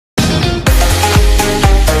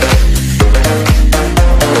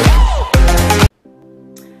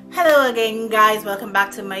again, guys. Welcome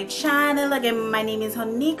back to my channel. Again, my name is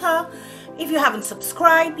Honika. If you haven't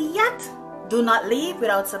subscribed yet, do not leave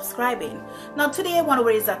without subscribing. Now today I want to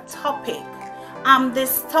raise a topic.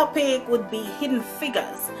 This topic would be hidden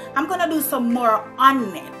figures. I'm gonna do some more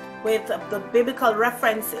on it with the biblical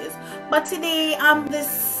references, but today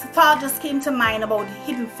this thought just came to mind about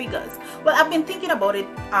hidden figures. Well, I've been thinking about it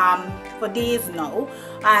for days now,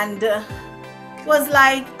 and was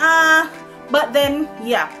like but then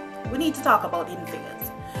yeah, we need to talk about hidden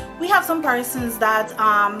figures. We have some persons that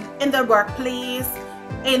in the workplace,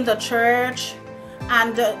 in the church,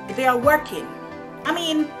 and they are working. I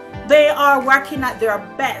mean, they are working at their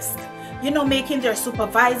best, you know, making their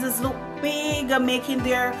supervisors look big, making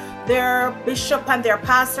their bishop and their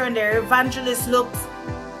pastor and their evangelist look,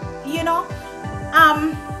 you know,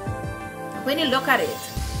 when you look at it,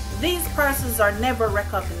 these persons are never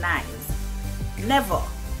recognized. Never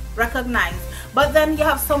recognized. But then you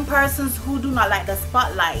have some persons who do not like the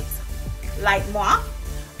spotlight, like moi.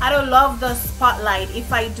 I don't love the spotlight.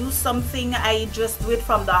 If I do something, I just do it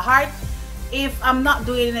from the heart. If I'm not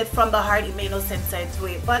doing it from the heart, it makes no sense I do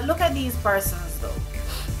it. But look at these persons though.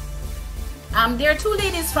 There are two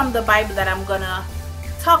ladies from the Bible that I'm gonna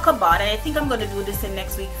talk about, and I think I'm gonna do this in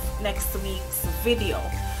next week's video.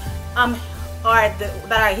 That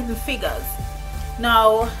are hidden figures.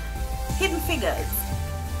 Now, hidden figures,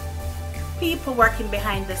 people working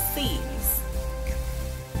behind the scenes.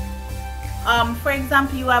 For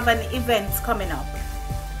example, you have an event coming up,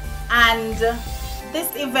 and this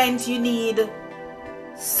event you need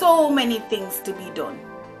so many things to be done.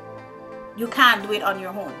 You can't do it on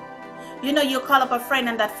your own. You know, you call up a friend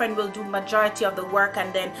and that friend will do majority of the work,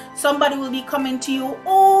 and then somebody will be coming to you,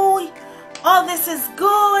 oh, all this is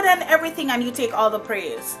good and everything, and you take all the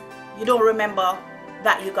praise. You don't remember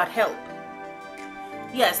that you got help.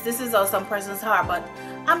 Yes, this is how some persons are, but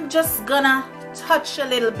I'm just gonna touch a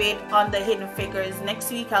little bit on the hidden figures.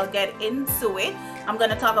 Next week I'll get into it. I'm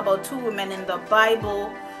gonna talk about two women in the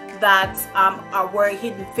Bible that were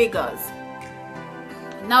hidden figures.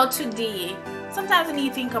 Now today, sometimes when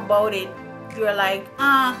you think about it, you're like,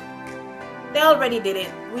 they already did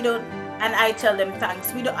it. We don't, and I tell them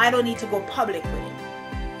thanks. I don't need to go public with it.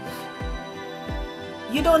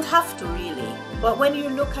 You don't have to really, but when you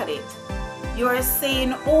look at it, you're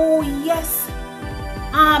saying, oh yes,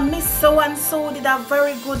 Miss so-and-so did a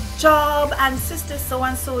very good job, and Sister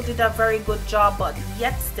so-and-so did a very good job, but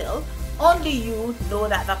yet still, only you know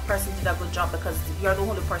that that person did a good job because you're the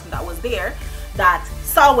only person that was there that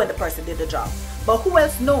saw when the person did the job. But who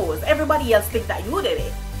else knows? Everybody else thinks that you did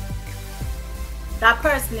it. That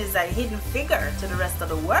person is a hidden figure to the rest of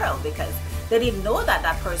the world because they didn't know that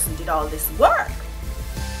that person did all this work.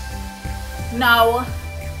 Now,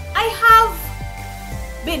 I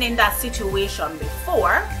have been in that situation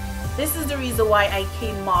before. This is the reason why I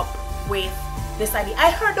came up with this idea.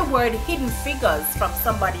 I heard the word hidden figures from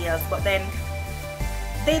somebody else, but then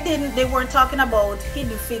they weren't talking about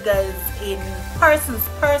hidden figures in persons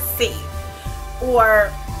per se,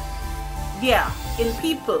 or yeah, in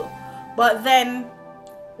people. But then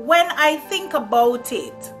when I think about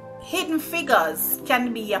it, hidden figures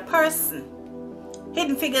can be a person.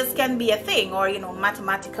 Hidden figures can be a thing, or, you know,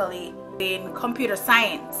 mathematically in computer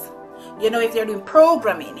science, you know, if you're doing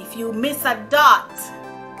programming, if you miss a dot,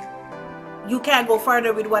 you can't go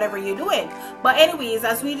further with whatever you're doing. But anyways,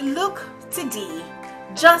 as we look today,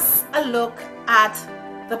 just a look at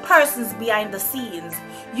the persons behind the scenes.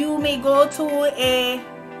 You may go to a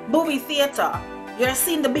movie theater, you're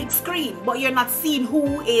seeing the big screen, but you're not seeing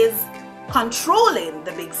who is controlling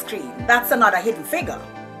the big screen. That's another hidden figure.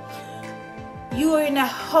 You are in a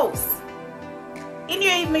house, in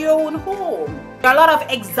your own home. There are a lot of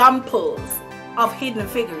examples of hidden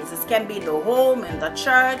figures. This can be in the home, in the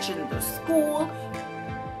church, in the school,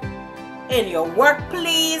 in your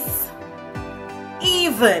workplace.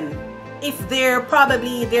 Even if there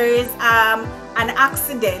is an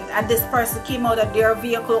accident and this person came out of their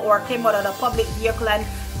vehicle or came out of the public vehicle and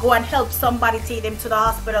go and help somebody, take them to the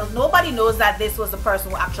hospital, nobody knows that this was the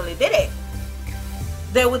person who actually did it.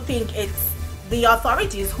 They would think it's the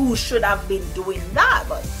authorities who should have been doing that,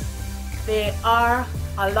 but there are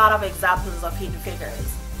a lot of examples of hidden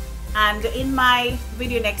figures. And in my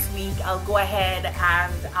video next week, I'll go ahead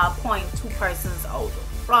and I'll point two persons out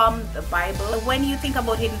from the Bible. When you think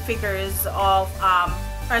about hidden figures of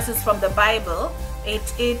persons from the Bible,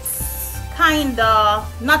 it's kind of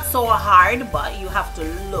not so hard, but you have to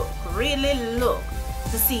look, really look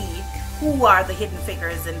to see who are the hidden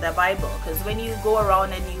figures in the Bible. Because when you go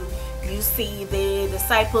around and You see the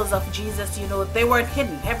disciples of Jesus, you know, they weren't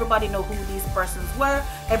hidden. Everybody know who these persons were.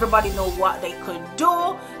 Everybody know what they could do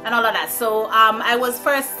and all of that. So I was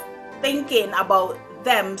first thinking about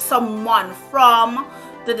them, someone from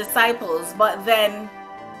the disciples, but then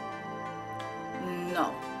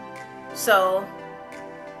no. So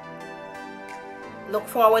look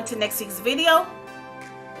forward to next week's video.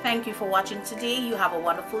 Thank you for watching today. You have a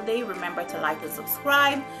wonderful day. Remember to like and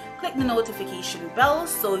subscribe. Click the notification bell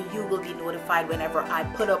so you will be notified whenever I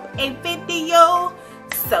put up a video.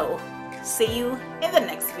 So see you in the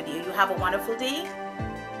next video. You have a wonderful day.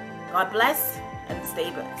 God bless and stay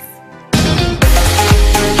blessed.